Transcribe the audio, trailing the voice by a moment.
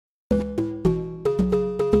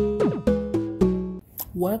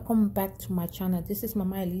Welcome back to my channel. This is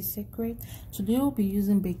Mama Elise Secret. Today we'll be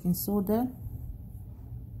using baking soda,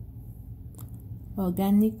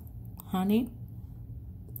 organic honey.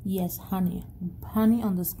 Yes, honey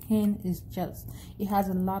on the skin is just, it has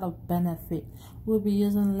a lot of benefit. We'll be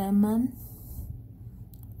using lemon,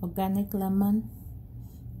 organic lemon.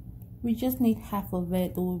 We just need half of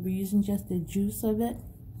it. We'll be using just the juice of it.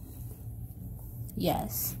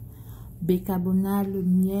 Yes, bicarbonate, le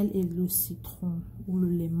miel et le citron ou le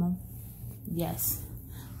lemon. Yes,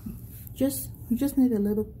 you just need a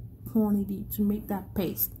little quantity to make that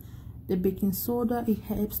paste. The baking soda, it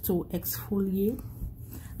helps to exfoliate,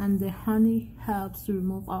 and the honey helps to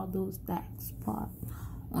remove all those dark spots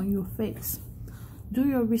on your face. Do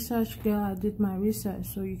your research, girl. I did my research,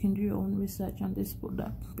 so you can do your own research on this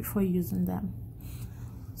product before using them.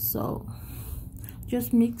 So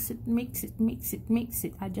just mix it.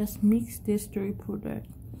 I just mix these three products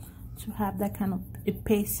to have that kind of a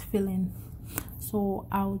paste feeling. So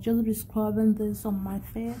I'll just be scrubbing this on my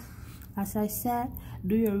face. As I said,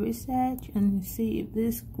 do your research and see if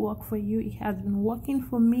this works for you. It has been working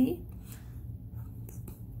for me.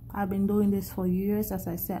 I've been doing this for years. As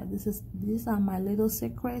I said, these are my little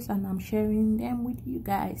secrets, and I'm sharing them with you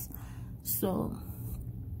guys. So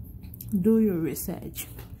do your research.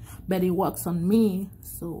 But it works on me.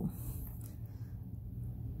 So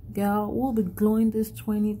girl, we'll be glowing this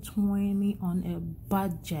 2020 on a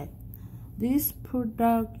budget. This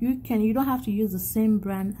product, you don't have to use the same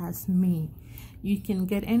brand as me. You can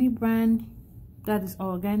get any brand that is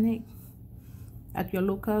organic at your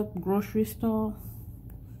local grocery store.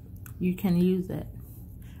 You can use it.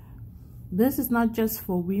 This is not just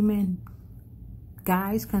for women.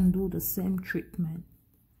 Guys can do the same treatment.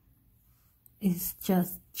 It's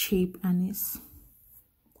just cheap and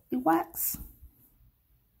it works.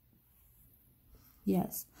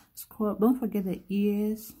 Yes, scrub. Don't forget the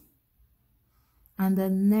ears and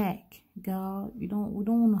the neck, girl. We don't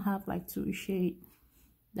want to have like two shades.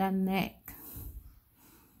 That neck.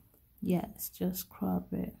 Yes, just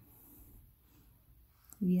scrub it.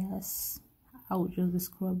 Yes, I will just be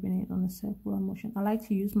scrubbing it on a circular motion. I like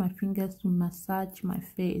to use my fingers to massage my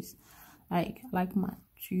face. I like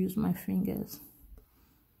to use my fingers.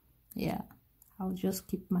 Yeah, I'll just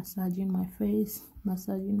keep massaging my face,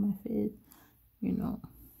 you know.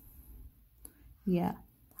 Yeah,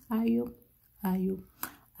 ayup,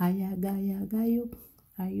 ayagayagayup,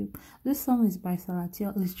 ayup. This song is by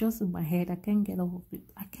Salatiel. It's just in my head. I can't get off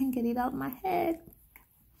it. I can't get it out of my head.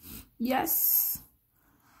 Yes.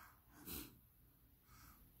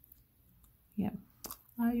 Yeah,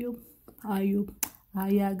 ayup,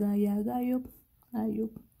 ayagayagayup,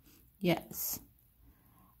 ayup. Yes,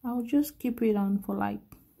 I'll just keep it on for like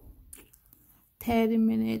 30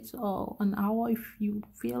 minutes or an hour if you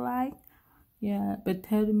feel like. Yeah, but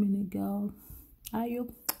 30 minutes, girl.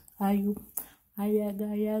 Ayup, ayup,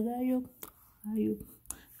 ayagayagayup, ayup,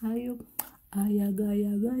 ayup,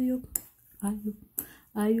 ayagayagayup, ayup,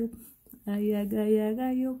 ayup,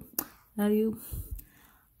 ayagayagayup, ayup.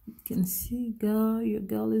 You can see, girl, your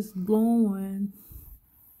girl is glowing.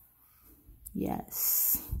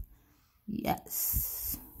 Yes,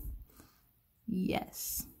 yes,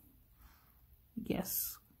 yes,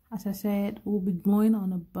 yes. As I said, we'll be glowing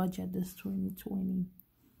on a budget this 2020.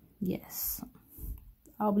 Yes,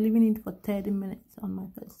 I'll be leaving it for 30 minutes on my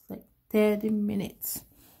face. Like 30 minutes.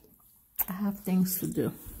 I have things to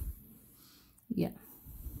do. Yeah.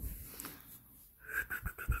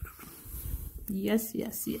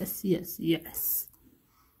 Yes.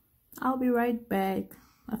 I'll be right back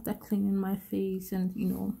after cleaning my face, and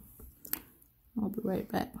I'll be right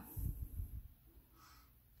back.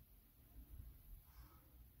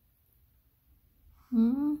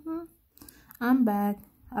 I'm back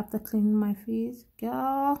after cleaning my face.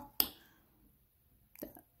 Girl,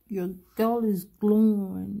 your girl is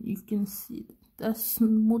glowing. You can see the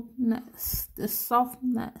smoothness, the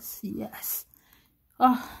softness. Yes.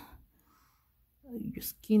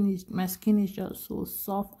 My skin is just so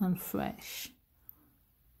soft and fresh.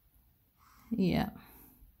 Yeah,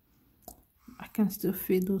 I can still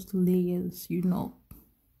feel those layers. We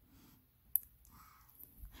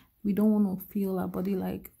don't want to feel our body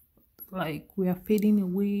like we are fading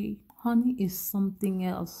away. Honey is something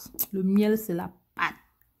else. Le miel, c'est la pâte.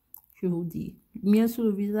 Je vous dis, le miel sur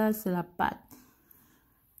le visage, c'est la pâte.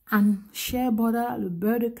 And shea butter, le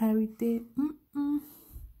beurre de karité.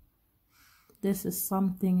 This is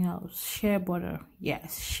something else. Shea butter.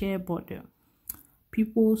 Yes, shea butter.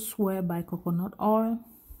 People swear by coconut oil,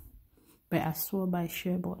 but I swear by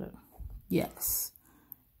shea butter. Yes.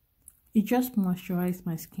 it just moisturized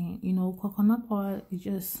my skin. You know, coconut oil, it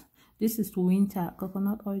just, this is winter,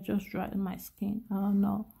 coconut oil just dried my skin. I don't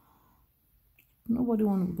know, nobody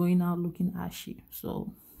want to be going out looking ashy,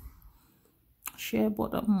 so shea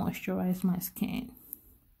butter moisturize my skin.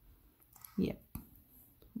 Yep,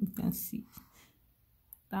 you can see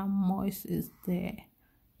that moist is there.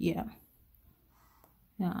 Yeah,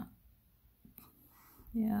 yeah,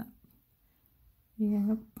 yeah,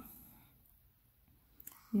 yeah,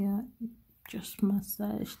 yeah. Just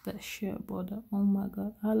massage the shea butter. Oh my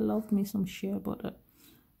god, I love me some shea butter.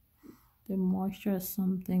 The moisture is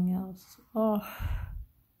something else. Oh,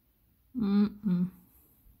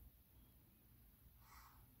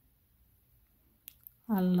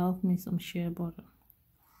 I love me some shea butter.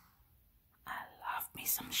 I love me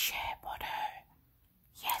some shea butter.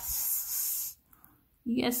 Yes.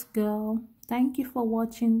 Yes, girl. Thank you for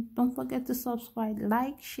watching. Don't forget to subscribe,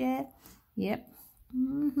 like, share. Yep.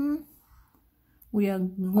 We are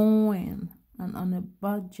going and on a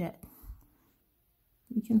budget.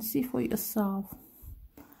 You can see for yourself.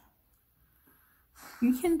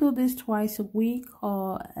 You can do this twice a week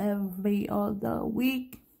or every other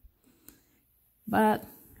week, but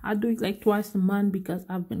I do it like twice a month because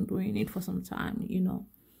I've been doing it for some time, you know.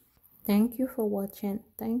 Thank you for watching.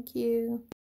 Thank you.